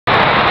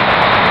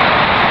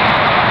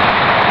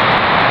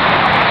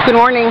Good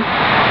morning.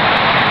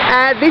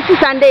 This is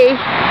Sunday,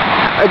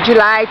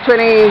 July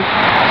 26th.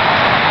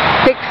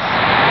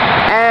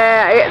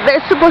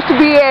 There's supposed to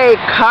be a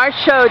car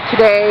show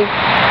today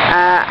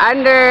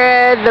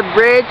under the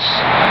bridge.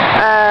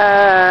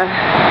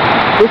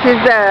 This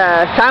is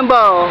the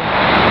Sambo,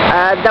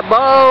 the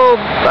Bowl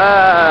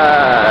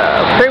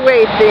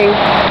freeway thing.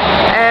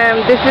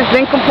 This is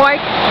Lincon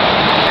Park.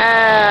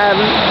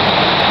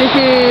 This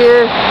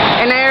is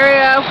an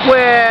area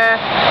where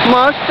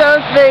most of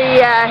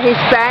the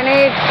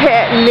Hispanics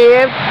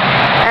lived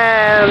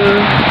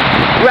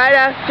right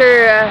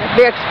after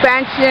the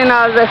expansion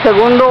of the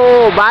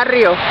Segundo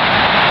Barrio.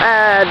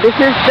 This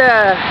is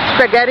the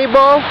Spagetti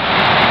Bowl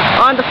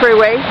on the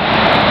freeway,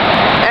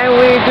 and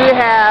we do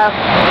have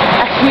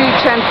a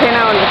huge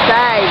antenna on the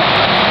side.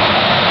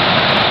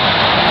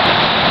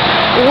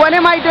 What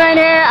am I doing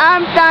here?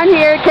 I'm down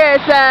here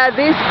because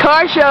these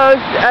car shows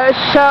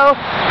show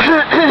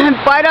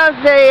part of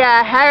the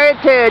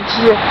heritage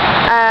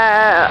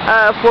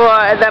for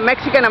the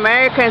Mexican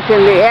Americans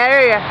in the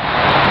area.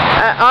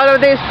 All of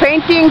these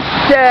paintings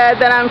that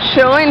I'm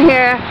showing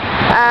here,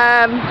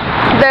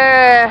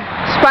 they're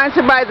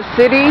sponsored by the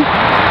city,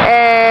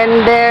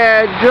 and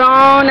they're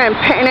drawn and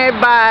painted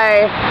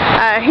by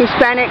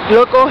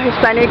local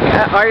Hispanic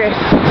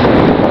artists.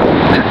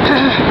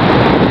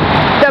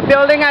 The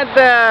building at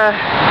the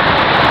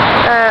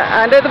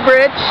under the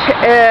bridge,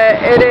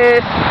 it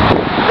is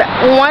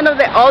one of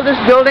the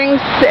oldest buildings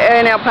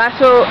in El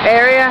Paso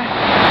area.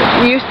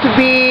 It used to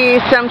be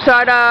some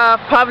sort of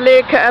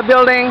public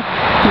building,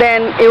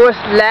 then it was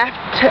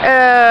left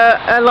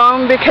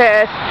alone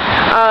because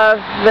of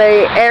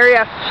the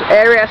area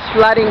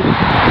flooding.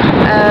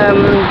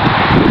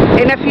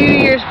 In a few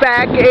years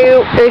back,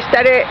 it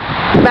started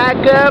back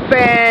up,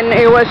 and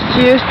it was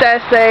used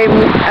as a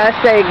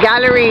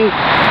gallery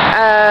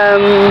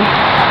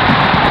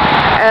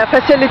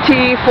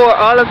facility for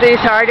all of these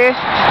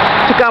artists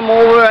to come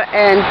over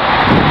and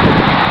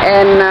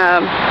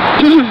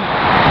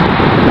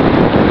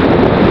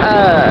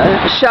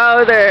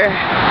show their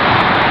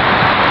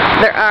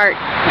art.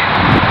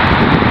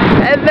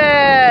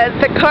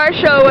 The car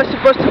show was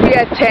supposed to be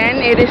at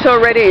 10. It is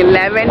already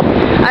 11.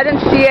 I don't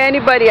see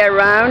anybody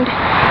around.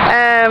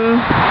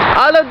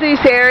 All of these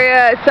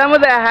areas, some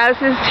of the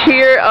houses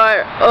here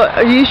are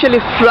usually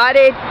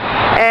flooded,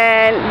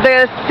 and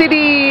the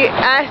city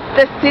asked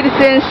the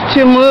citizens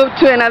to move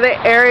to another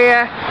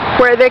area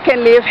where they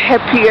can live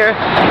happier,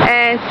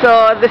 and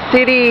so the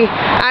city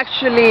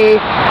actually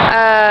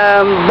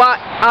bought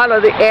all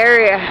of the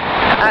area.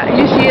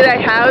 You see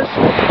that house?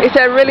 It's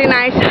a really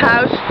nice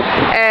house,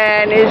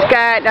 and it's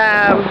got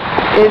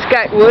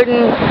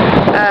wooden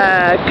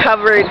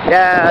covered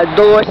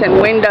doors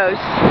and windows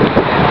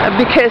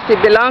because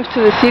it belongs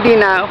to the city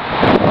now.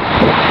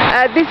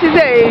 This is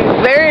a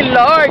very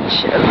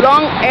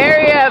long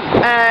area,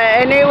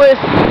 and it was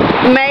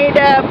made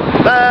up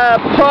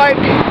park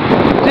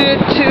due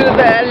to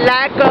the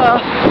lack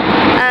of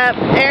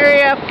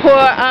area for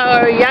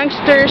our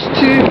youngsters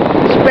to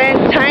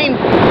spend time.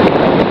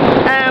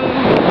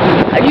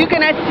 You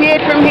cannot see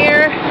it from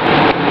here,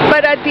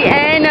 but at the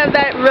end of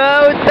that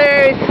road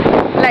there's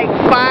like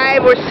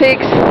 5 or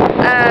 6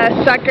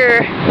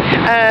 soccer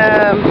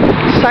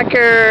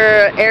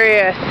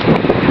areas.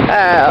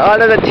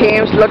 All of the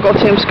teams, local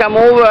teams, come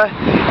over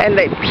and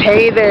they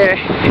play there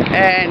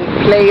and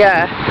play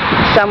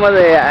some of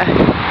the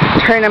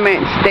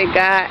tournaments they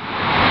got.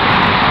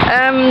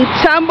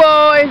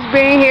 Sambo has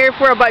been here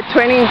for about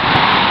 20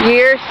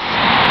 years.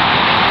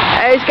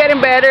 It's getting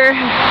better.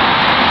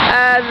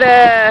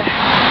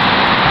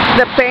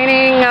 The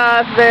painting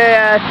of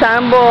the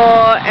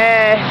Sambo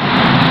is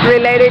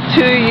related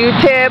to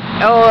UTEP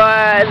or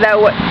the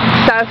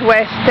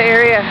southwest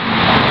area.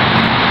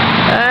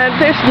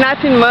 There's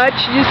nothing much.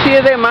 You see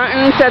the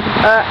mountains at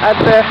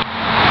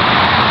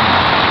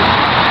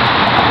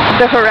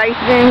the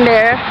horizon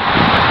there.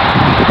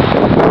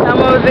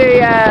 Some of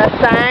the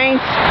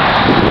signs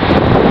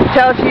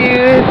tells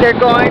you they're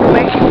going to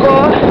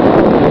Mexico,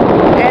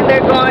 and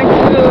they're going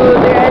to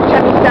the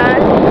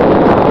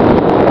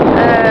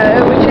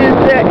which is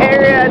the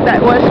area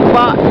that was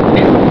bought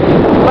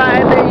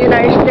by the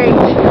United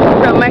States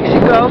from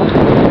Mexico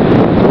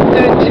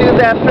due to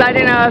the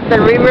flooding of the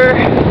river.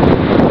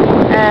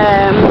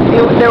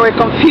 They were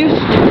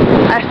confused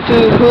as to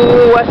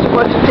who was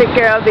supposed to take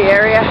care of the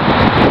area,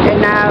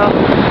 and now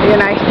the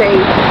United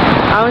States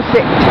owns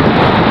it.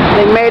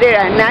 They made it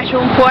a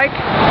national park.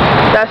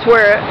 That's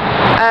where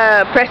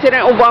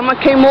President Obama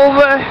came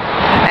over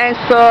and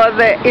saw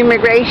the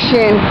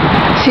immigration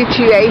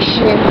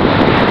situation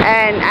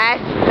and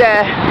asked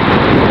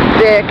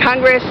the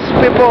Congress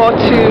people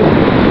to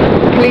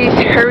please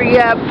hurry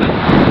up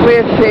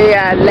with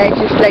the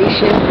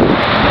legislation.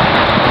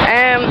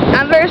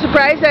 I'm very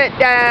surprised that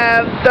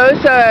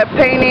those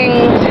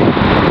paintings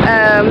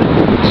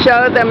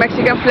show the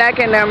Mexican flag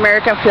and the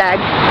American flag.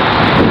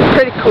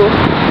 Pretty cool,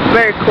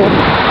 very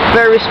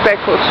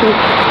respectful too.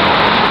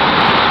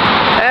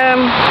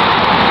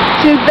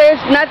 Since there's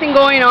nothing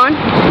going on,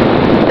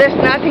 there's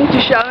nothing to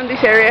show in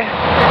this area.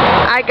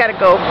 I gotta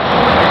go.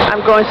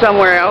 I'm going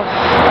somewhere else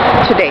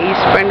today.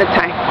 Spend the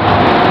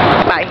time.